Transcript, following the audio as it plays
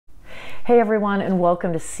Hey everyone, and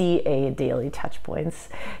welcome to CA Daily Touchpoints.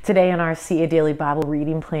 Today in our CA Daily Bible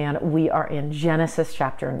reading plan, we are in Genesis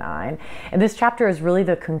chapter 9. And this chapter is really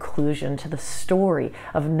the conclusion to the story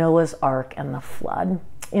of Noah's Ark and the flood.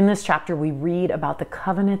 In this chapter, we read about the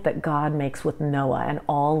covenant that God makes with Noah and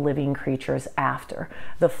all living creatures after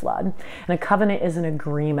the flood. And a covenant is an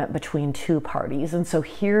agreement between two parties. And so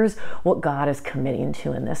here's what God is committing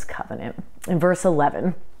to in this covenant. In verse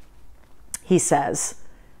 11, he says,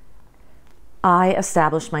 I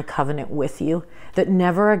establish my covenant with you, that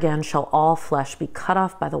never again shall all flesh be cut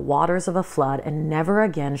off by the waters of a flood, and never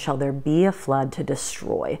again shall there be a flood to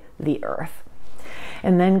destroy the earth.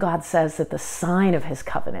 And then God says that the sign of his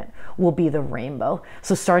covenant will be the rainbow.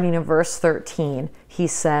 So starting in verse 13, he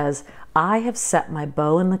says, I have set my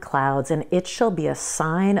bow in the clouds, and it shall be a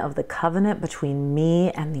sign of the covenant between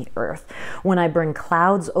me and the earth. When I bring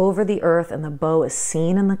clouds over the earth and the bow is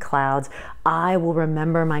seen in the clouds, I will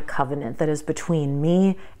remember my covenant that is between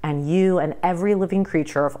me and you and every living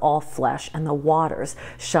creature of all flesh, and the waters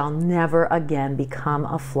shall never again become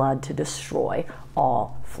a flood to destroy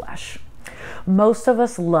all flesh. Most of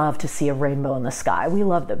us love to see a rainbow in the sky. We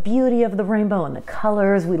love the beauty of the rainbow and the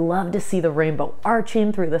colors. We love to see the rainbow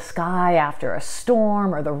arching through the sky after a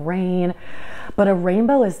storm or the rain. But a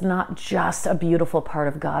rainbow is not just a beautiful part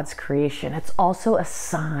of God's creation. It's also a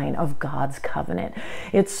sign of God's covenant.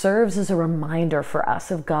 It serves as a reminder for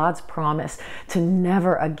us of God's promise to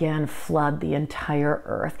never again flood the entire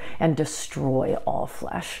earth and destroy all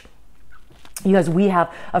flesh. You guys, we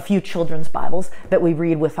have a few children's Bibles that we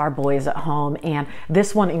read with our boys at home, and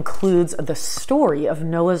this one includes the story of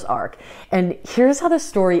Noah's Ark. And here's how the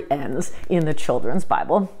story ends in the children's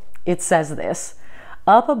Bible. It says this: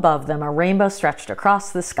 up above them, a rainbow stretched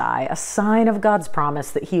across the sky, a sign of God's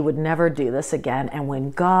promise that he would never do this again. And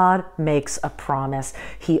when God makes a promise,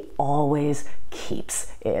 he always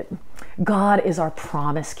keeps it. God is our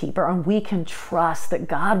promise keeper, and we can trust that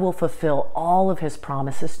God will fulfill all of his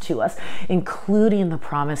promises to us, including the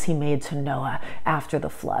promise he made to Noah after the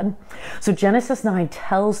flood. So Genesis 9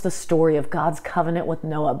 tells the story of God's covenant with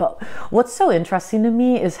Noah, but what's so interesting to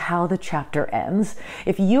me is how the chapter ends.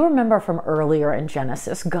 If you remember from earlier in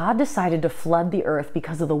Genesis, God decided to flood the earth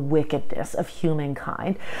because of the wickedness of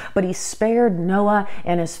humankind, but he spared Noah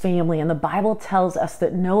and his family, and the Bible tells us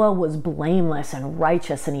that Noah was blameless and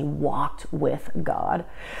righteous, and he walked with God.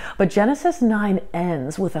 But Genesis 9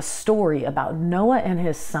 ends with a story about Noah and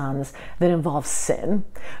his sons that involves sin.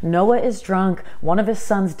 Noah is drunk. One of his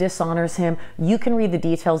sons dishonors him. You can read the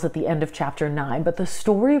details at the end of chapter 9, but the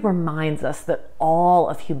story reminds us that all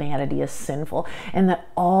of humanity is sinful and that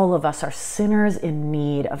all of us are sinners in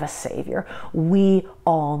need of a Savior. We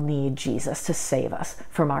all need Jesus to save us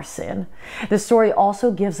from our sin. The story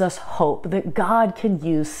also gives us hope that God can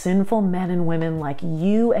use sinful men and women like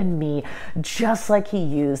you and me, just like he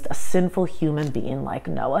used a sinful human being like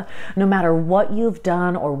Noah. No matter what you've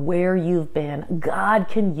done or where you've been, God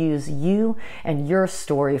can use you and your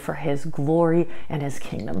story for his glory and his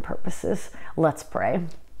kingdom purposes. Let's pray.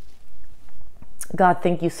 God,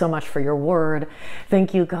 thank you so much for your word.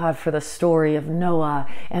 Thank you, God, for the story of Noah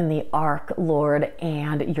and the ark, Lord,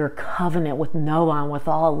 and your covenant with Noah and with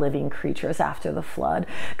all living creatures after the flood.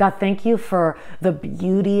 God, thank you for the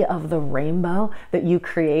beauty of the rainbow that you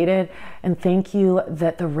created. And thank you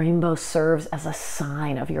that the rainbow serves as a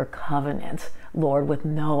sign of your covenant, Lord, with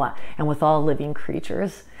Noah and with all living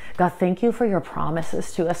creatures. God, thank you for your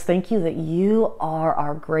promises to us. Thank you that you are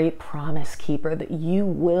our great promise keeper, that you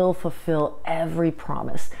will fulfill every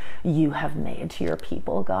promise you have made to your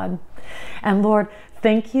people, God. And Lord,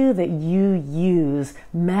 thank you that you use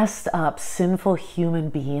messed up, sinful human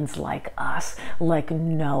beings like us, like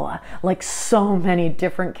Noah, like so many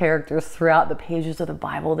different characters throughout the pages of the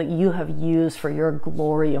Bible that you have used for your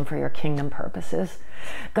glory and for your kingdom purposes.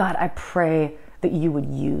 God, I pray that you would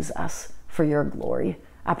use us for your glory.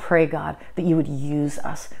 I pray, God, that you would use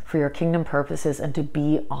us for your kingdom purposes and to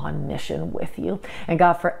be on mission with you. And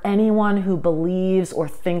God, for anyone who believes or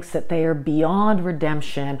thinks that they are beyond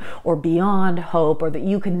redemption or beyond hope, or that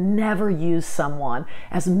you could never use someone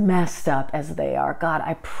as messed up as they are, God,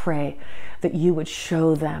 I pray that you would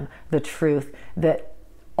show them the truth that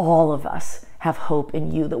all of us have hope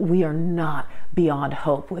in you, that we are not beyond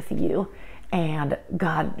hope with you. And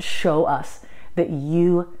God, show us that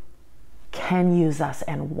you can use us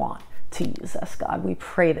and want to use us, God. We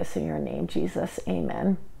pray this in your name, Jesus.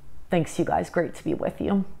 Amen. Thanks, you guys. Great to be with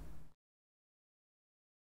you.